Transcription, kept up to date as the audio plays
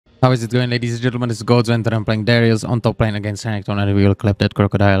How is it going, ladies and gentlemen? It's Godswinter. I'm playing Darius on top lane against Renekton, and we will clap that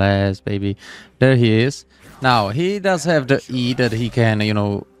crocodile ass, baby. There he is. Now, he does have the E that he can,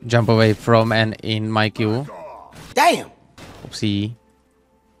 jump away from and in my Q. Damn! Oopsie.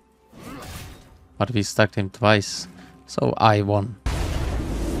 But we stuck him twice. So I won.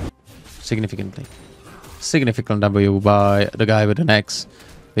 Significantly. Significant W by the guy with an X.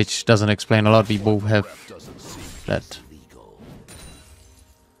 Which doesn't explain a lot. We both have that.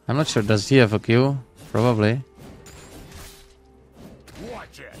 I'm not sure. Does he have a Q? Probably.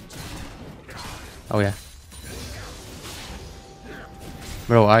 Oh yeah.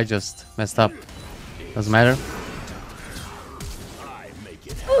 Bro, I just messed up. Doesn't matter.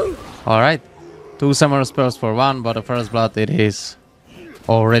 Alright. 2 summoner spells for 1, but the first blood it is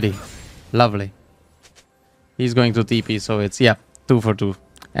already. Lovely. He's going to TP, so it's, yeah, 2 for 2.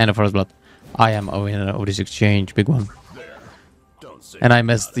 And the first blood. I am a winner of this exchange. Big one. And I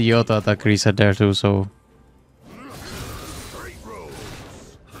messed the auto attack reset there too, so...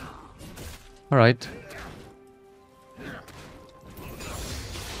 Alright.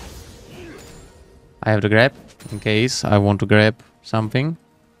 I have the grab, in case I want to grab something.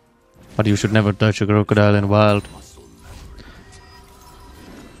 But you should never touch a crocodile in wild.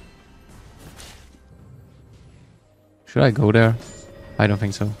 Should I go there? I don't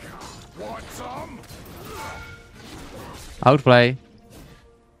think so. Outplay.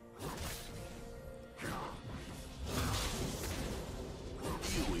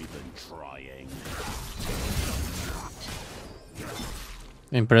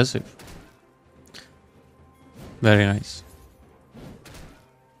 Impressive. Very nice.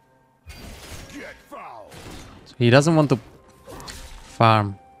 So he doesn't want to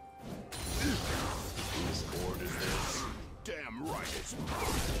farm.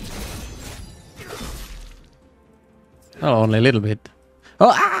 Oh, only a little bit.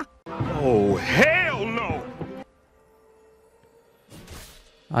 Oh, ah! Oh, hell no!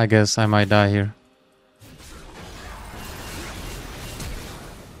 I guess I might die here.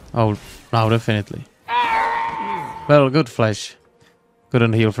 Oh, now definitely. Well, good flash.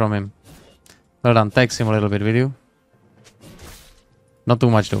 Couldn't heal from him. Well done, tax him a little bit, will you? Not too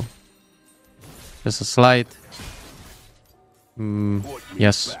much though. Just a slight.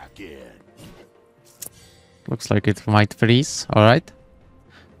 Yes. Looks like it might freeze. Alright.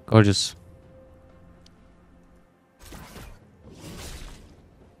 Gorgeous.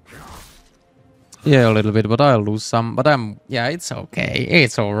 Yeah, a little bit, but I'll lose some. But yeah, it's okay.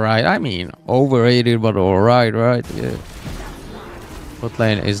 It's alright. I mean, overrated, but alright, right? Yeah. Bot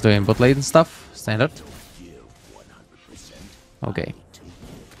lane is doing bot lane stuff. Standard. Okay.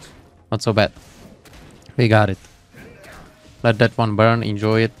 Not so bad. We got it. Let that one burn.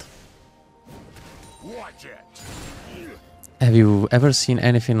 Enjoy it. Have you ever seen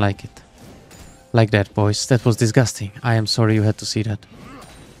anything like it? Like that, boys. That was disgusting. I am sorry you had to see that.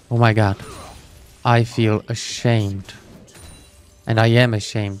 Oh my god. I feel ashamed. And I am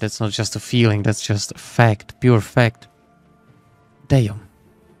ashamed. That's not just a feeling. That's just a fact. Pure fact. Damn.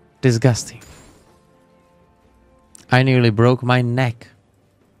 Disgusting. I nearly broke my neck.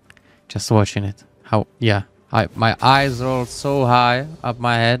 Just watching it. How, yeah. My eyes rolled so high up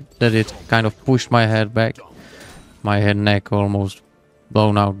my head that it kind of pushed my head back. My head neck almost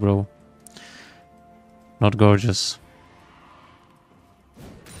blown out, bro. Not gorgeous.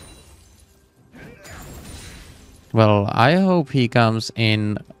 Well, I hope he comes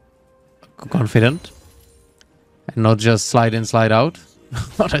in confident. And not just slide in, slide out.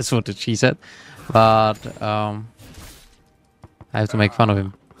 That's what she said. But I have to make fun of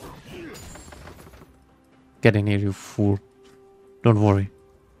him. Get in here, you fool. Don't worry.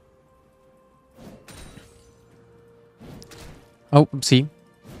 Oh, see.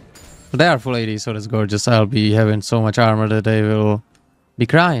 They are full AD, so that's gorgeous. I'll be having so much armor that they will be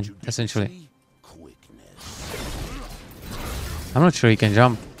crying, essentially. I'm not sure he can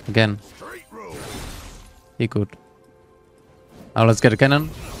jump again. He could. Now let's get a cannon.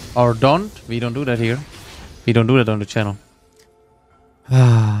 Or don't. We don't do that here. We don't do that on the channel.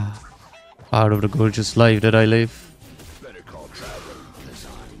 Part of the gorgeous life that I live.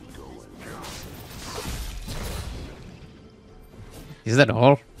 Is that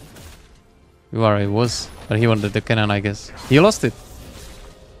all? You are, it was. But he wanted the cannon, I guess. He lost it.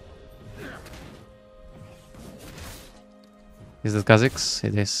 Is that Kha'Zix?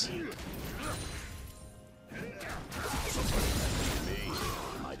 It is.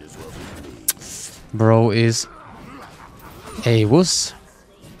 Bro is a wuss.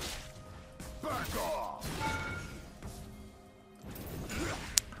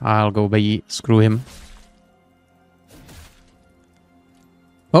 I'll go by screw him.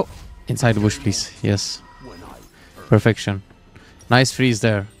 Oh, inside the bush, please. Yes. Perfection. Nice freeze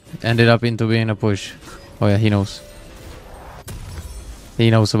there. Ended up into being a push. Oh yeah, he knows. He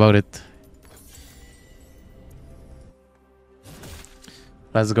knows about it.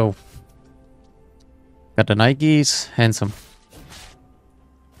 Let's go. Got the Nikes. Handsome.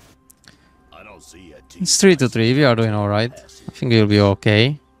 It's 3-3. We are doing alright. I think we'll be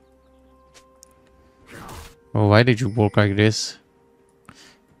okay. Oh, why did you walk like this?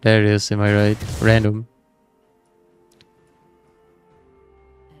 Darius, am I right? Random.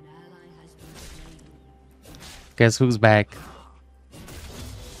 Guess who's back?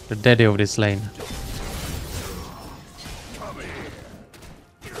 The daddy of this lane.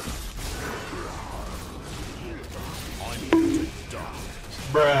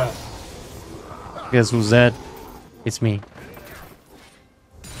 Bruh. Guess who's that? It's me.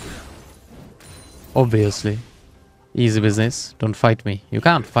 Obviously. Easy business. Don't fight me. You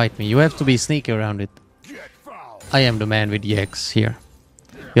can't fight me. You have to be sneaky around it. I am the man with the X here.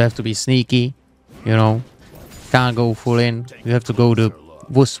 You have to be sneaky. You know. Can't go full in. You have to go the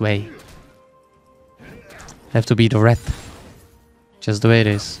wuss way. Have to be the rat. Just the way it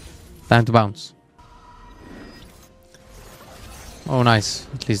is. Time to bounce. Oh, nice.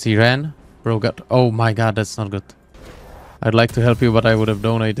 At least he ran. Bro got... Oh my god, that's not good. I'd like to help you, but I would have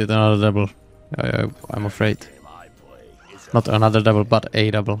donated another double. I'm afraid. Not another double, but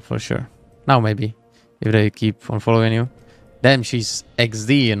a double for sure. Now maybe. If they keep on following you. Damn, she's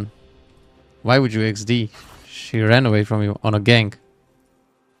XD-ing. Why would you XD? She ran away from you on a gank.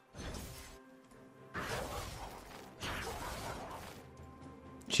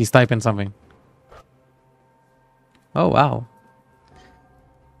 She's typing something. Oh, wow.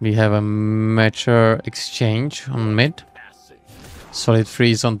 We have a mature exchange on mid. Solid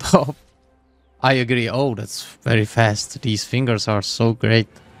freeze on top. I agree. Oh, that's very fast. These fingers are so great.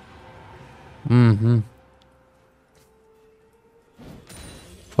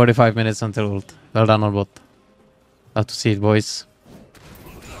 45 minutes until ult. Well done on bot. Love to see it, boys.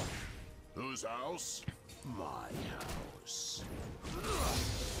 Whose house? My house.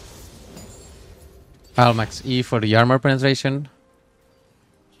 I'll max E for the armor penetration.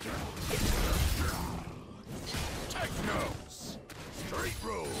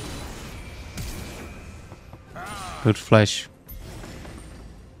 Good flash.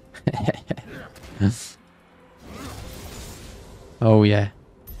 Oh yeah.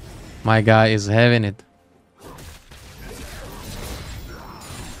 My guy is having it.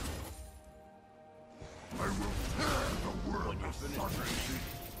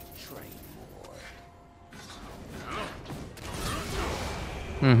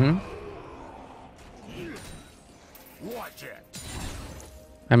 Watch it.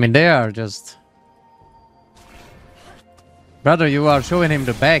 I mean, they are just... Brother, you are showing him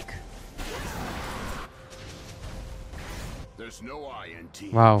the back. There's no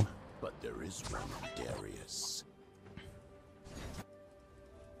INT. Wow. But there is one, Darius.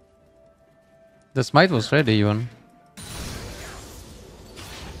 The smite was ready, even.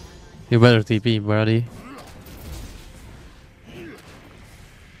 You better TP, buddy.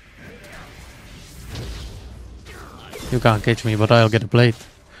 You can't catch me, but I'll get a plate.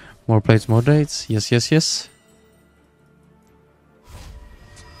 More plates, more dates. Yes, yes, yes.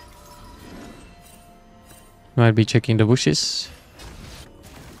 Might be checking the bushes.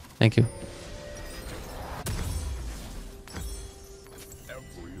 Thank you.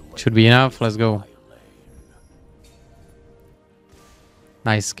 Should be enough. Let's go.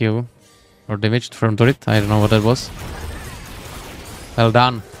 Nice kill. Or damaged from turret. I don't know what that was. Well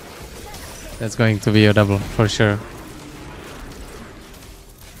done. That's going to be a double for sure.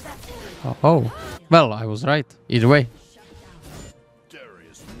 Oh. Well, I was right. Either way.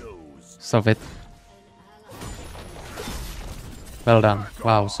 Stop it. Well done.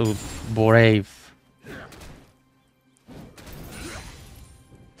 Wow, so brave.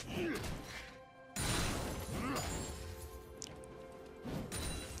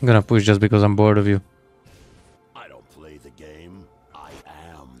 I'm gonna push just because I'm bored of you. I don't play the game. I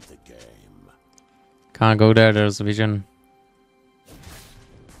am the game. Can't go there, there's vision.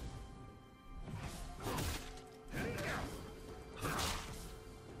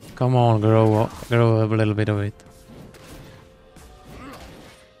 Come on, grow a little bit of it.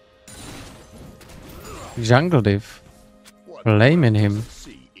 Jungle diff. Blaming him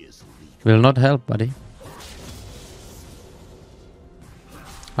will not help, buddy.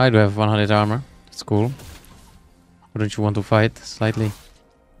 I do have 100 armor. That's cool. Wouldn't you want to fight slightly?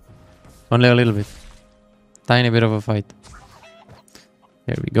 Only a little bit. Tiny bit of a fight.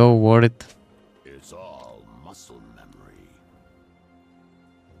 There we go, ward it. It's all muscle memory.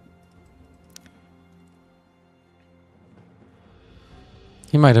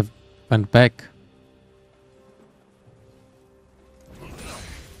 He might have went back.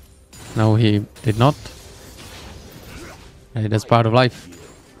 No, he did not. Hey, that's part of life.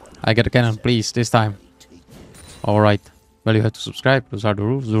 I get a cannon, please, this time. Alright. Well, you have to subscribe. Those are the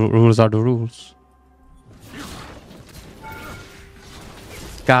rules. The rules are the rules.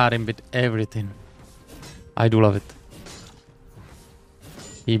 Got him with everything. I do love it.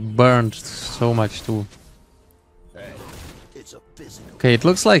 He burned so much too. Okay, it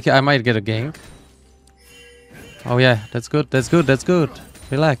looks like I might get a gank. Oh yeah, that's good, that's good, that's good.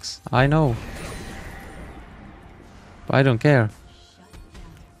 Relax, I know. But I don't care.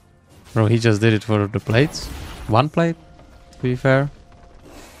 Bro, he just did it for the plates. One plate, to be fair.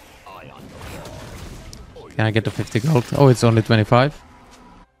 Can I get the 50 gold? Oh, it's only 25.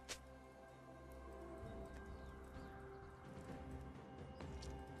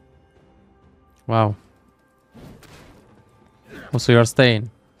 Wow. Oh, so you're staying.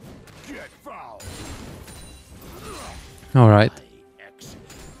 Alright.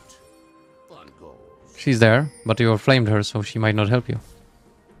 She's there, but you flamed her, so she might not help you.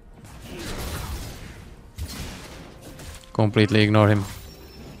 Completely ignore him.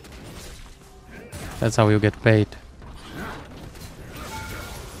 That's how you get paid.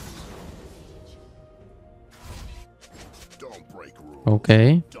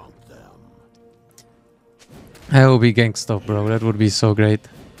 Okay. I hope he gank stop, bro. That would be so great.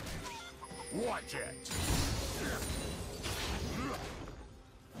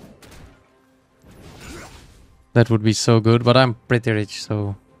 That would be so good, but I'm pretty rich,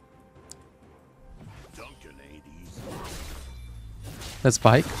 so... Let's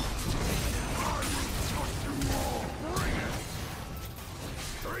spike.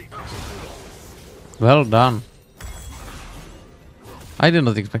 Well done. I did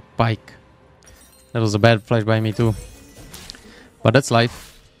not expect pike. That was a bad flash by me too. But that's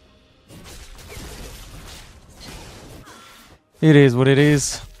life. It is what it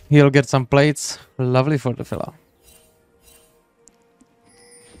is. He'll get some plates. Lovely for the fella.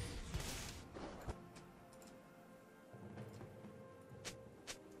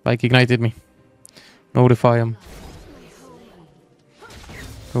 Pike ignited me. Notify him.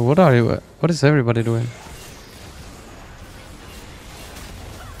 So what are you? What is everybody doing?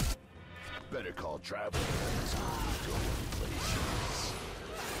 Better call travel.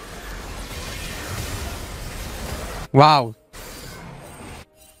 Wow.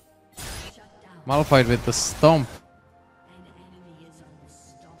 Malphite with the stomp.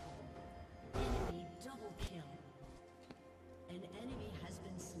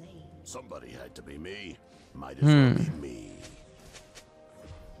 Somebody had to be me. Might as well be me.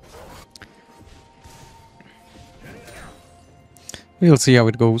 We'll see how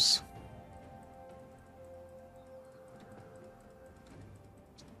it goes.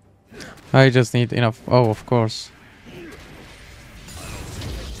 I just need enough. Oh, of course.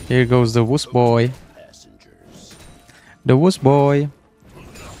 Here goes the wuss boy. The wuss boy.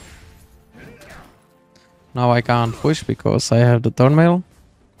 Now I can't push because I have the thornmail.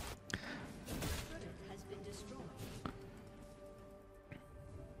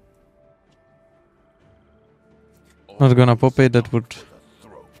 Not gonna pop it, that would...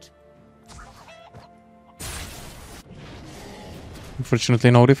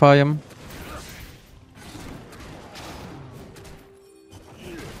 Unfortunately notify him.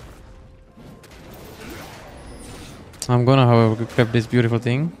 I'm gonna, however, grab this beautiful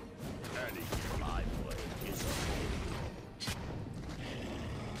thing.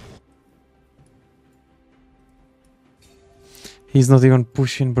 He's not even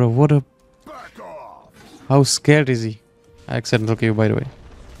pushing, bro. What a... How scared is he? I accidentally killed you, by the way.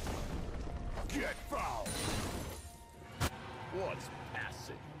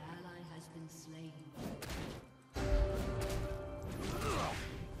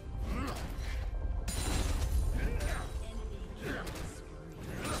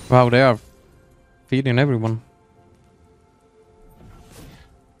 Wow, they are feeding everyone.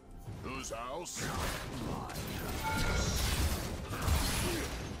 Whose house?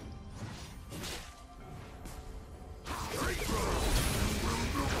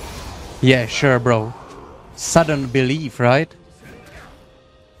 Yeah, sure, bro. Sudden belief, right?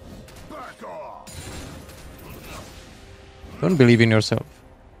 Don't believe in yourself.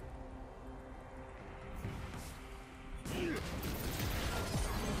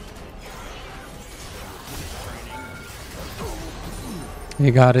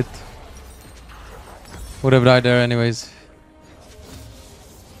 You got it. Would have died there anyways.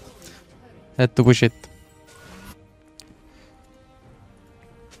 Had to push it.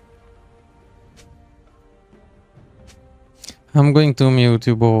 I'm going to mute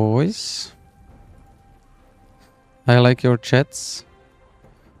you boys. I like your chats.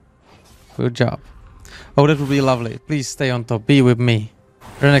 Good job. Oh, that would be lovely. Please stay on top. Be with me.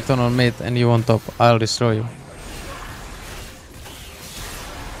 Renekton on mid and you on top. I'll destroy you.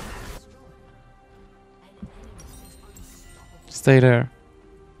 Stay there.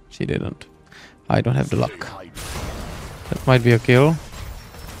 She didn't. I don't have the luck. That might be a kill.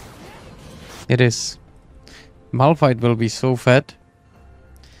 It is. Malphite will be so fat.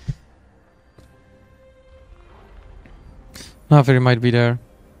 Naafiri might be there.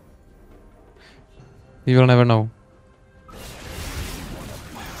 You will never know.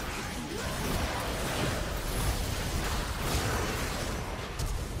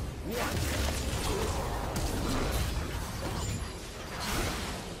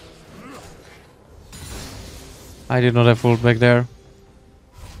 I did not have ult back there.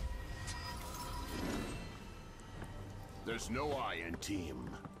 There's no I in team,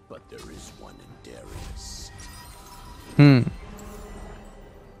 but there is one in Darius.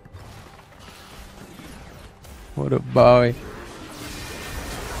 What a boy.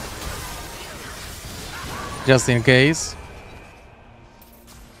 Just in case.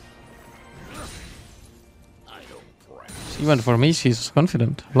 She went for me, she's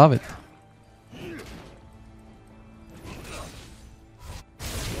confident. Love it.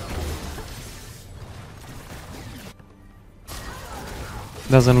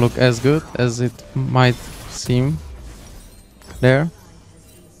 Doesn't look as good as it might seem there.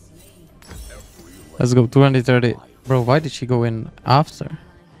 Let's go 230. Bro, why did she go in after?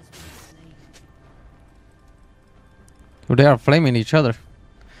 Oh, they are flaming each other.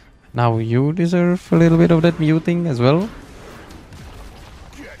 Now you deserve a little bit of that muting as well.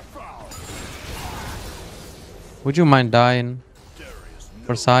 Would you mind dying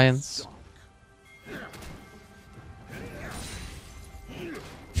for science?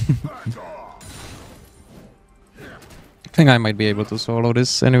 I think I might be able to solo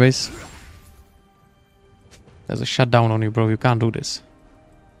this anyways. There's a shutdown on you, bro. You can't do this.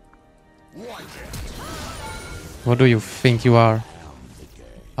 What do you think you are?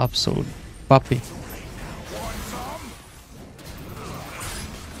 Absolute puppy.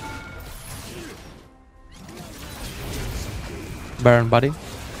 Burn, buddy.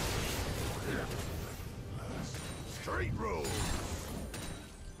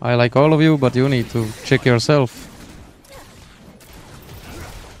 I like all of you, but you need to check yourself.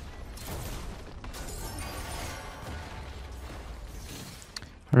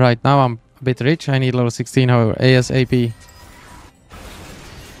 Right, now I'm a bit rich. I need level 16, however, ASAP.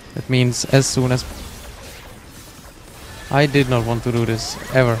 That means as soon as... I did not want to do this,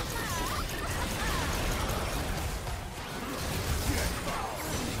 ever.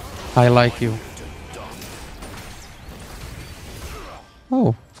 I like you.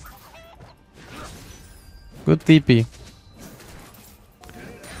 Oh. Good TP.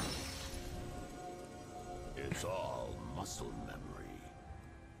 It's all muscle memory.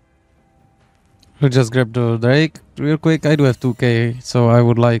 We'll just grab the Drake real quick. I do have 2k, so I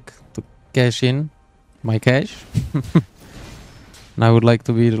would like to cash in my cash. And I would like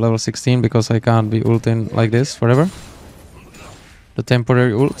to be the level 16 because I can't be ulting like this forever. The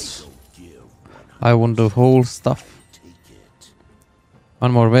temporary ults. I want the whole stuff.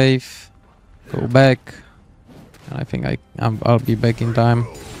 One more wave. Go back. And I think I'll be back in time.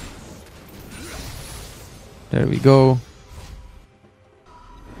 There we go.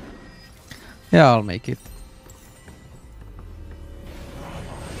 Yeah, I'll make it.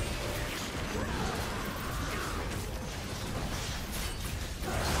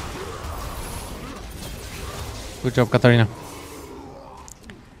 Good job, Katarina.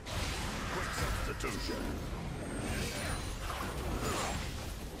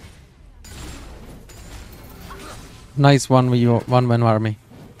 Nice 1v1 army.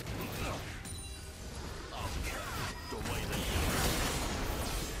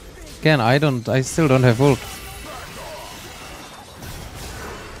 Again, I still don't have ult.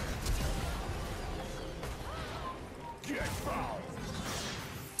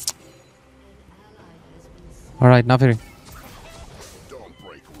 Alright, Naafiri. Don't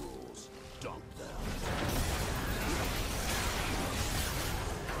break rules. Dump them.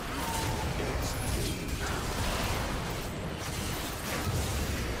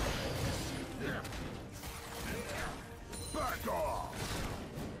 Back off.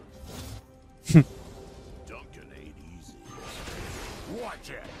 Duncan ain't easy. Watch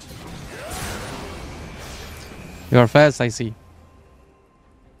it. You are fast, I see.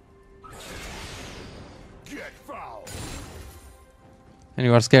 Get foul. And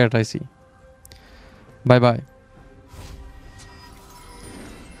you are scared, I see. Bye bye.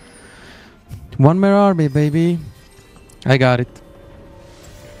 One more army, baby. I got it.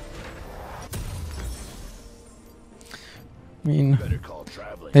 I mean,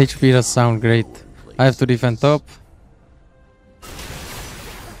 HP does sound great. I have to defend top.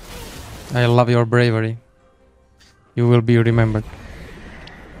 I love your bravery. You will be remembered.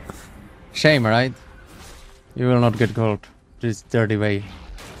 Shame, right? You will not get gold this dirty way.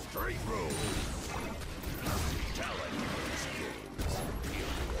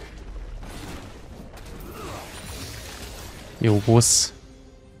 You wuss.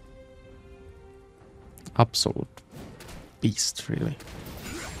 Absolute beast, really.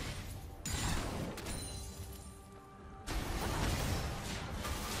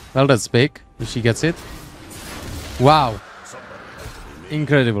 Well, that's big. If she gets it. Wow.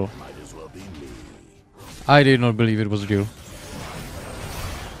 Incredible. I did not believe it was real.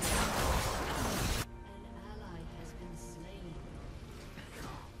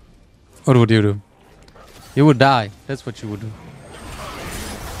 What would you do? You would die. That's what you would do.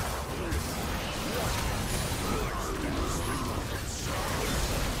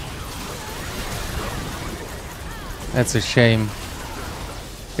 That's a shame.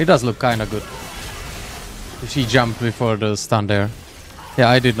 It does look kinda good. She jumped before the stun there. Yeah,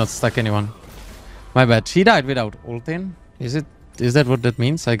 I did not stack anyone. My bad. She died without ulting. Is that what that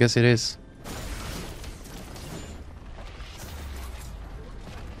means? I guess it is.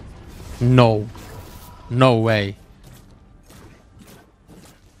 No. No way.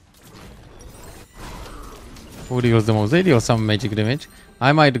 Who deals the most? They deal some magic damage.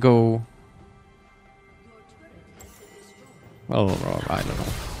 I might go... Well, I don't know.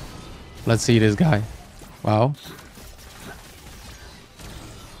 Let's see this guy. Wow.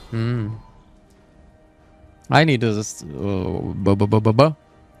 I need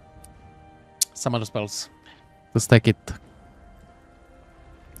some other spells to stack it.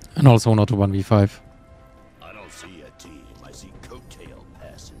 And also not a 1v5. I don't see a team. I see coattail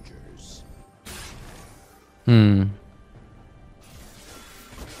passengers.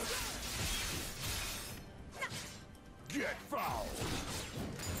 Get foul.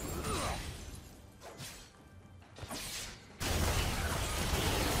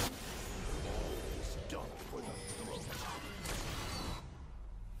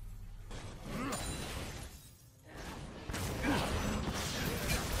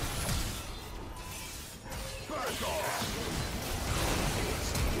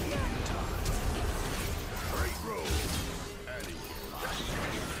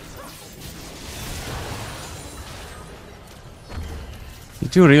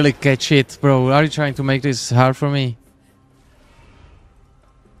 Did you really catch it, bro? Are you trying to make this hard for me?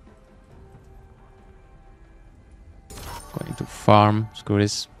 Going to farm. Screw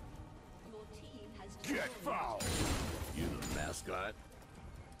this. Get foul. You the mascot?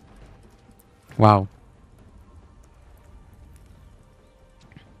 Wow.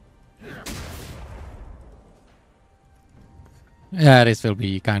 Yeah, this will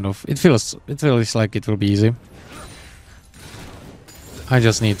be kind of... It feels like it will be easy. I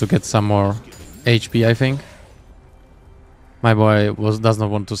just need to get some more HP, I think. My boy does not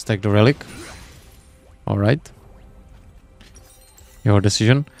want to stack the relic. Alright. Your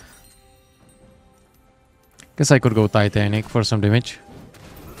decision. Guess I could go Titanic for some damage.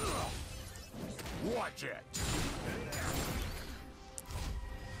 Watch it.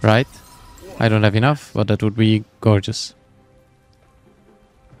 Right. I don't have enough, but that would be gorgeous.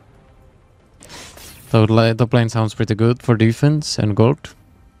 So the plane sounds pretty good for defense and gold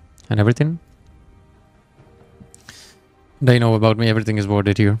and everything. They know about me, everything is worth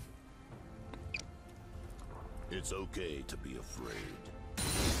it here. It's okay to be afraid.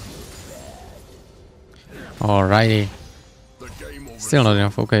 Alrighty. Still not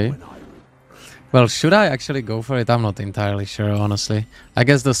enough, okay. Well, should I actually go for it? I'm not entirely sure, honestly. I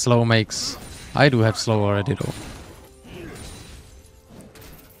guess the slow makes... I do have slow already though.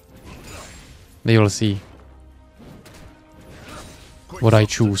 We will see what I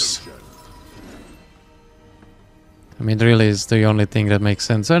choose. I mean, really is the only thing that makes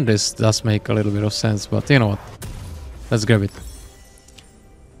sense, and this does make a little bit of sense, but you know what? Let's grab it.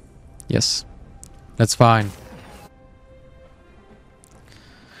 Yes, that's fine.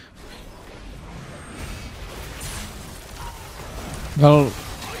 Well...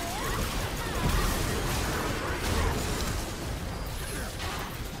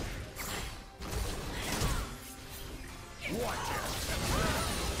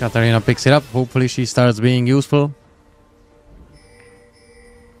 Katarina picks it up. Hopefully she starts being useful.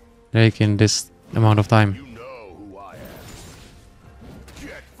 Like in this amount of time. You know who I am.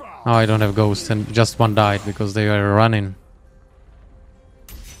 Get foul. Oh, I don't have ghosts and just one died because they are running.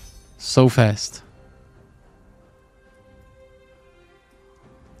 So fast.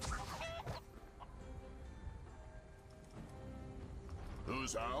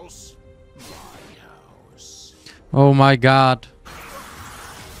 Whose house? My house. Oh my god.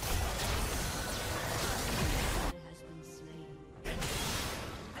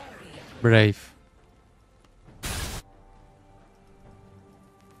 Brave.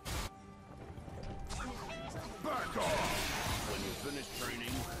 Back off! When you finish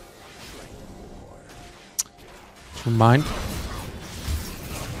training, Do you mind?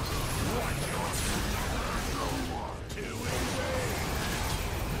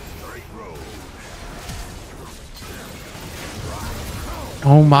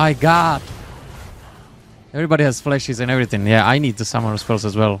 Oh my god. Everybody has flashes and everything. Yeah, I need the summoner spells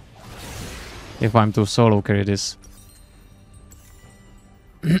as well. If I'm to solo carry this.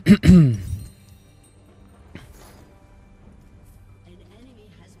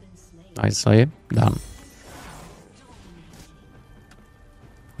 Nicely done.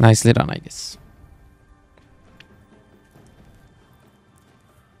 Nicely done, I guess.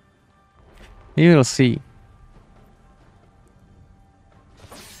 You will see.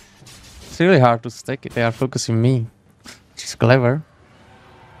 It's really hard to stack it. They are focusing me. Which is clever.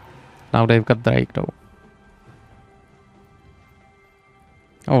 Now they've got Drake though.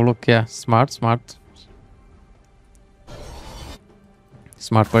 Oh look, yeah. Smart.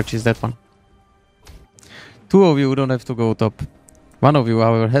 Smart purchase, that one. Two of you don't have to go top. One of you,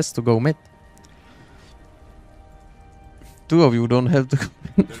 however, has to go mid. Two of you don't have to go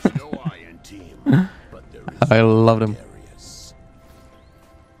mid. there's no iron team, but there is I love them. Darius.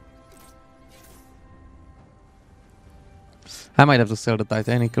 I might have to sell the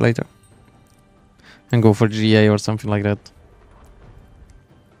Titanic later. And go for GA or something like that.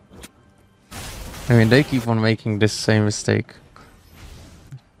 I mean, they keep on making this same mistake.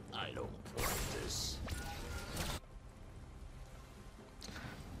 I don't want this.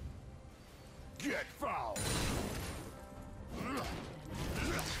 Get foul!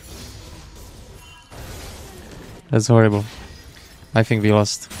 That's horrible. I think we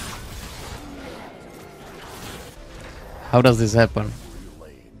lost. How does this happen? Your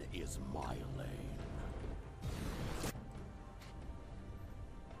lane is my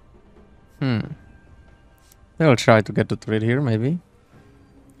lane. They'll try to get the trade here, maybe.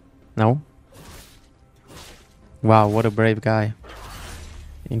 No? Wow, what a brave guy.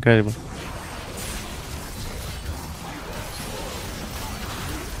 Incredible.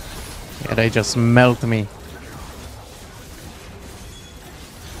 Yeah, they just melt me.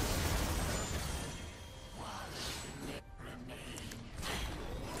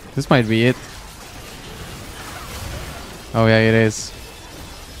 This might be it. Oh yeah, it is.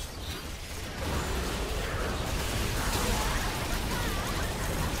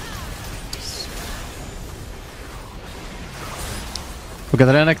 Look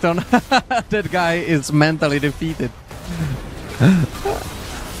at Renekton. That guy is mentally defeated.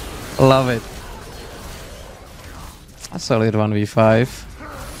 Love it. A solid 1v5.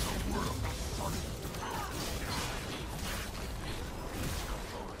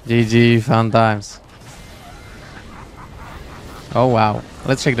 GG, fun times. Oh wow.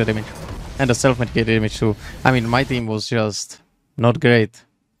 Let's check the damage. And the self-medicated damage too. I mean, my team was just not great.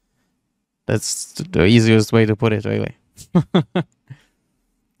 That's the easiest way to put it, really.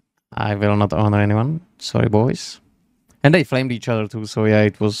 I will not honor anyone. Sorry, boys. And they flamed each other too, so yeah,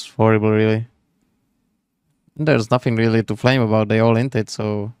 it was horrible, really. And there's nothing really to flame about. They all int it,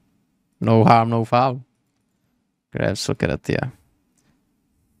 so no harm, no foul. Grabs, look at it, yeah.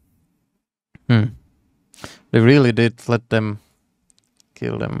 They really did let them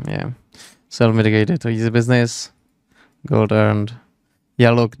kill them, yeah. Self-mitigated, easy business. Gold earned.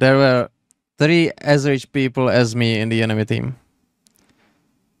 Yeah, look, there were 3 as rich people as me in the enemy team.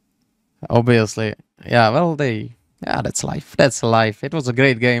 Obviously. Yeah, well, yeah, that's life. That's life. It was a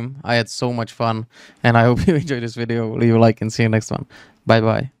great game. I had so much fun. And I hope you enjoyed this video. Leave a like and see you next one.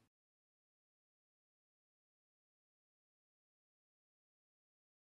 Bye-bye.